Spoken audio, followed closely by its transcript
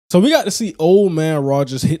So we got to see old man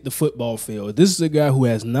Rodgers hit the football field. This is a guy who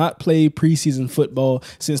has not played preseason football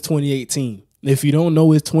since 2018. If you don't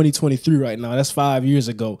know, it's 2023 right now. That's 5 years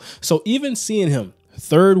ago. So even seeing him,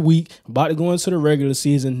 third week, about to go into the regular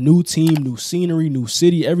season, new team, new scenery, new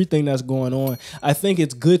city, everything that's going on. I think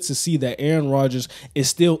it's good to see that Aaron Rodgers is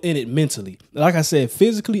still in it mentally. Like I said,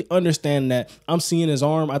 physically understand that. I'm seeing his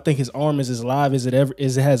arm. I think his arm is as live as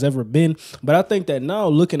it has ever been. But I think that now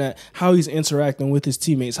looking at how he's interacting with his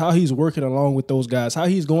teammates, how he's working along with those guys, how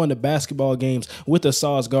he's going to basketball games with the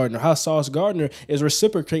Sauce Gardner, how Sauce Gardner is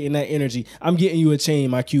reciprocating that energy. I'm getting you a chain,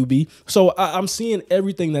 my QB. So I'm seeing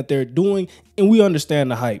everything that they're doing. And we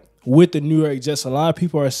understand the hype with the New York Jets. A lot of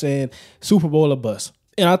people are saying Super Bowl or bust.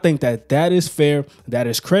 And I think that that is fair. That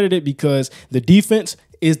is credited because the defense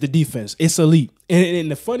is the defense. It's elite.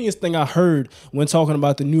 And the funniest thing I heard when talking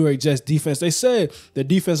about the New York Jets defense, they said the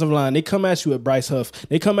defensive line, they come at you with Bryce Huff.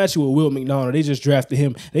 They come at you with Will McDonald. They just drafted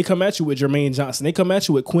him. They come at you with Jermaine Johnson. They come at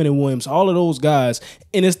you with Quentin Williams, all of those guys.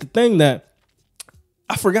 And it's the thing that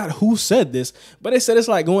I forgot who said this, but they said it's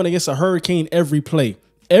like going against a hurricane every play.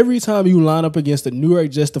 Every time you line up against the New York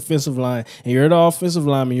Jets defensive line and you're the offensive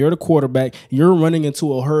lineman, you're the quarterback, you're running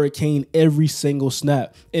into a hurricane every single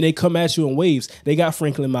snap. And they come at you in waves. They got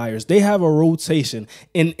Franklin Myers. They have a rotation.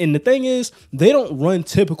 And the thing is, they don't run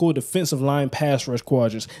typical defensive line pass rush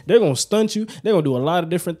quadrants. They're going to stunt you. They're going to do a lot of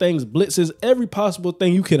different things, blitzes, every possible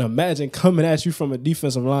thing you can imagine coming at you from a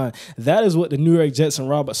defensive line. That is what the New York Jets and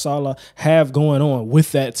Robert Saleh have going on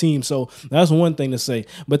with that team. So that's one thing to say.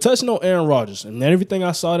 But touching on Aaron Rodgers and everything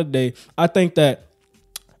I saw today, I think that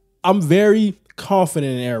I'm very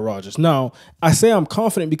confident in Aaron Rodgers. Now, I say I'm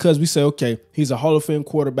confident because we say, okay, he's a Hall of Fame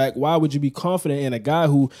quarterback. Why would you be confident in a guy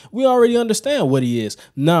who we already understand what he is?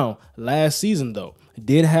 Now, last season, though,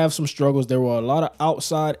 did have some struggles. There were a lot of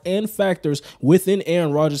outside and factors within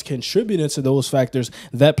Aaron Rodgers contributing to those factors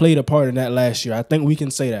that played a part in that last year. I think we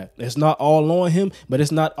can say that. It's not all on him, but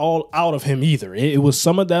it's not all out of him either. It was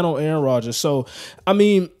some of that on Aaron Rodgers. So, I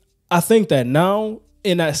mean, I think that now,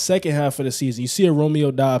 in that second half of the season, you see a Romeo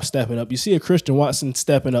Doubs stepping up. You see a Christian Watson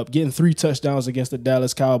stepping up, getting 3 touchdowns against the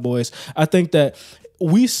Dallas Cowboys. I think that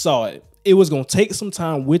we saw it. It was going to take some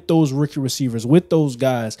time with those rookie receivers, with those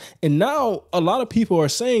guys. And now a lot of people are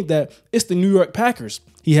saying that it's the New York Packers.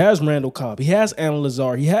 He has Randall Cobb. He has Alan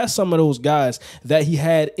Lazard. He has some of those guys that he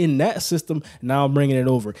had in that system, now bringing it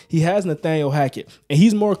over. He has Nathaniel Hackett, and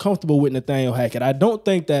he's more comfortable with Nathaniel Hackett. I don't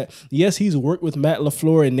think that, yes, he's worked with Matt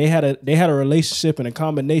LaFleur, and they had a relationship and a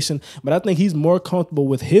combination, but I think he's more comfortable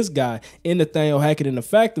with his guy in Nathaniel Hackett, and the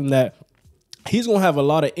fact that he's going to have a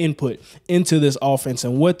lot of input into this offense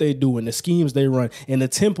and what they do and the schemes they run and the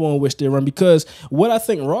tempo in which they run. Because what I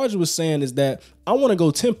think Rodgers was saying is that I want to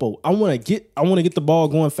go tempo. I want to get the ball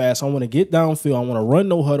going fast. I want to get downfield. I want to run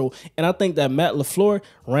no huddle. And I think that Matt LaFleur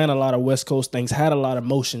ran a lot of West Coast things, had a lot of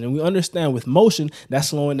motion. And we understand with motion, that's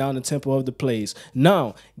slowing down the tempo of the plays.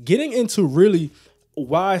 Now, getting into really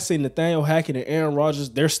why I say Nathaniel Hackett and Aaron Rodgers,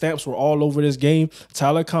 their stamps were all over this game.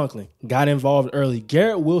 Tyler Conklin got involved early.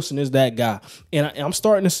 Garrett Wilson is that guy. And I'm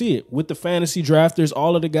starting to see it with the fantasy drafters,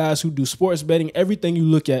 all of the guys who do sports betting, everything you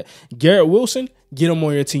look at. Garrett Wilson, get him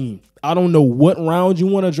on your team. I don't know what round you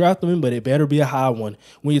want to draft them in, but it better be a high one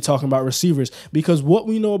when you're talking about receivers. Because what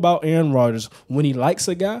we know about Aaron Rodgers, when he likes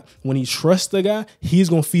a guy, when he trusts the guy, he's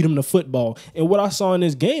going to feed him the football. And what I saw in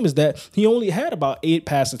this game is that he only had about 8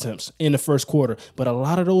 pass attempts in the first quarter, but a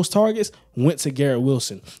lot of those targets went to Garrett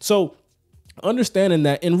Wilson. So understanding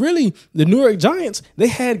that, and really the New York Giants, they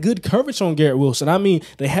had good coverage on Garrett Wilson. I mean,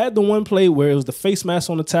 they had the one play where it was the face mask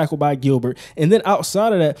on the tackle by Gilbert, and then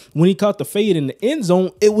outside of that, when he caught the fade in the end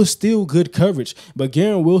zone, it was still good coverage. But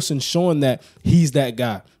Garrett Wilson showing that he's that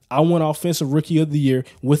guy. I won Offensive Rookie of the Year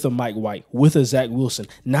with a Mike White, with a Zach Wilson.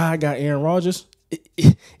 Now I got Aaron Rodgers.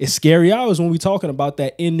 It's scary hours when we're talking about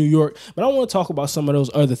that in New York. But I want to talk about some of those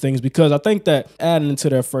other things because I think that adding into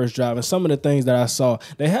their first drive and some of the things that I saw,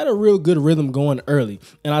 they had a real good rhythm going early.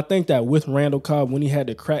 And I think that with Randall Cobb, when he had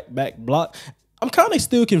the crack back block, I'm kind of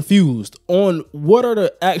still confused on what are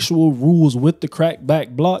the actual rules with the crack back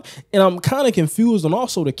block. And I'm kind of confused on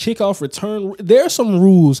also the kickoff return. There are some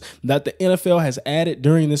rules that the NFL has added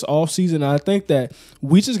during this offseason. And I think that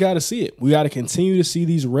we just got to see it. We got to continue to see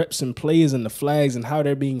these reps and plays and the flags and how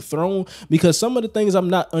they're being thrown, because some of the things I'm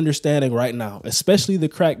not understanding right now, especially the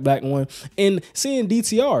crack back one, and seeing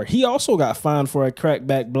DTR, he also got fined for a crack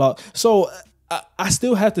back block. So I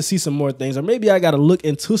still have to see some more things, or maybe I got to look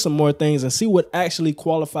into some more things and see what actually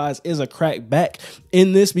qualifies as a crack back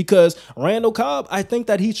in this, because Randall Cobb, I think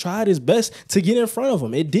that he tried his best to get in front of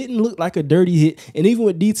him. It didn't look like a dirty hit, and even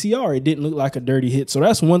with DTR, it didn't look like a dirty hit. So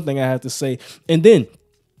that's one thing I have to say. And then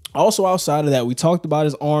Also, outside of that, we talked about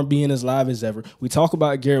his arm being as live as ever. We talk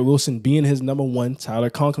about Garrett Wilson being his number one. Tyler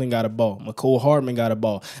Conklin got a ball. McCole Hardman got a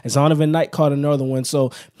ball. And Zonovan Knight caught another one.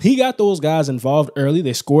 So he got those guys involved early.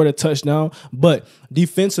 They scored a touchdown. But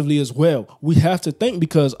defensively as well, we have to think,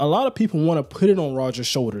 because a lot of people want to put it on Rodgers'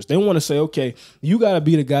 shoulders. They want to say, okay, you got to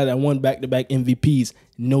be the guy that won back-to-back MVPs.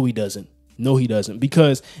 No, he doesn't. No, he doesn't,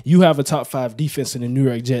 because you have a top 5 defense in the New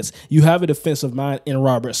York Jets. You have a defensive mind in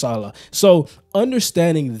Robert Saleh. So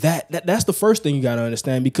understanding that's the first thing you got to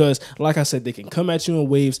understand, because like I said, they can come at you in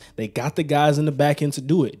waves. They got the guys in the back end to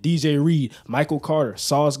do it. DJ Reed, Michael Carter,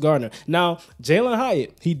 Sauce Gardner. Now, Jalen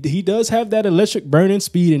Hyatt, he does have that electric burning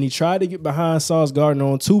speed, and he tried to get behind Sauce Gardner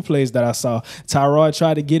on 2 plays that I saw. Tyrod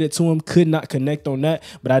tried to get it to him, could not connect on that,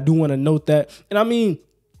 but I do want to note that. And I mean,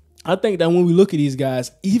 I think that when we look at these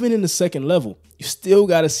guys, even in the second level, you still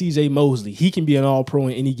got a CJ Mosley. He can be an all-pro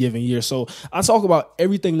in any given year. So I talk about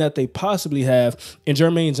everything that they possibly have in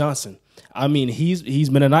Jermaine Johnson. I mean, he's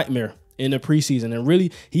been a nightmare in the preseason. And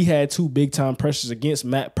really, he had 2 big-time pressures against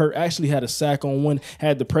Matt Pert. Actually had a sack on one,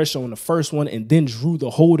 had the pressure on the first one, and then drew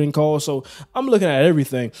the holding call. So I'm looking at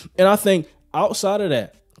everything. And I think outside of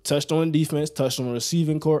that, touched on defense, touched on the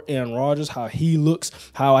receiving core, Aaron Rodgers, how he looks,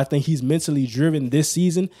 how I think he's mentally driven this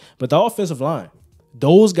season. But the offensive line,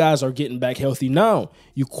 those guys are getting back healthy. Now,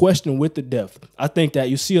 you question with the depth. I think that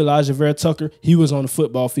you see Elijah Vera Tucker, he was on the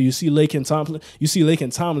football field. You see Laken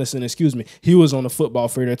Tomlinson, he was on the football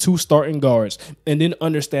field. They're 2 starting guards. And then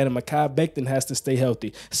understanding Mekhi Becton has to stay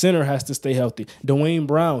healthy. Center has to stay healthy. Dwayne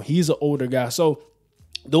Brown, he's an older guy. So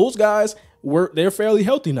those guys, they're fairly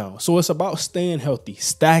healthy now. So it's about staying healthy,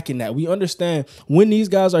 stacking that. We understand when these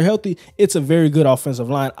guys are healthy, it's a very good offensive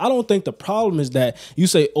line. I don't think the problem is that you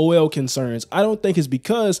say OL concerns. I don't think it's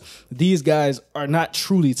because these guys are not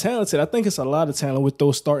truly talented. I think it's a lot of talent with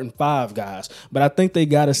those starting 5 guys. But I think they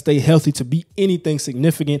got to stay healthy to be anything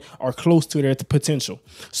significant or close to their potential.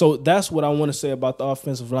 So that's what I want to say about the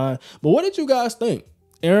offensive line. But what did you guys think?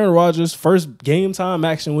 Aaron Rodgers' first game time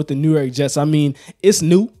action with the New York Jets. I mean, it's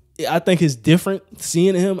new. I think it's different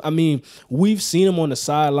seeing him. I mean, we've seen him on the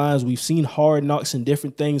sidelines. We've seen Hard Knocks and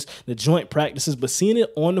different things, the joint practices, but seeing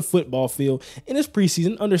it on the football field in his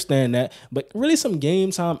preseason, understand that. But really some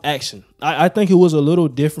game time action. I think it was a little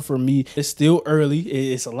different for me. It's still early.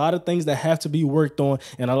 It's a lot of things that have to be worked on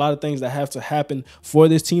and a lot of things that have to happen for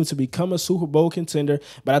this team to become a Super Bowl contender.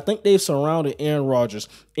 But I think they've surrounded Aaron Rodgers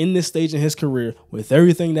in this stage in his career with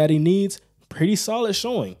everything that he needs. Pretty solid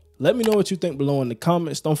showing. Let me know what you think below in the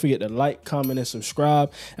comments. Don't forget to like, comment, and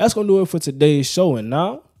subscribe. That's going to do it for today's show. And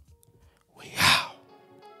now, we out.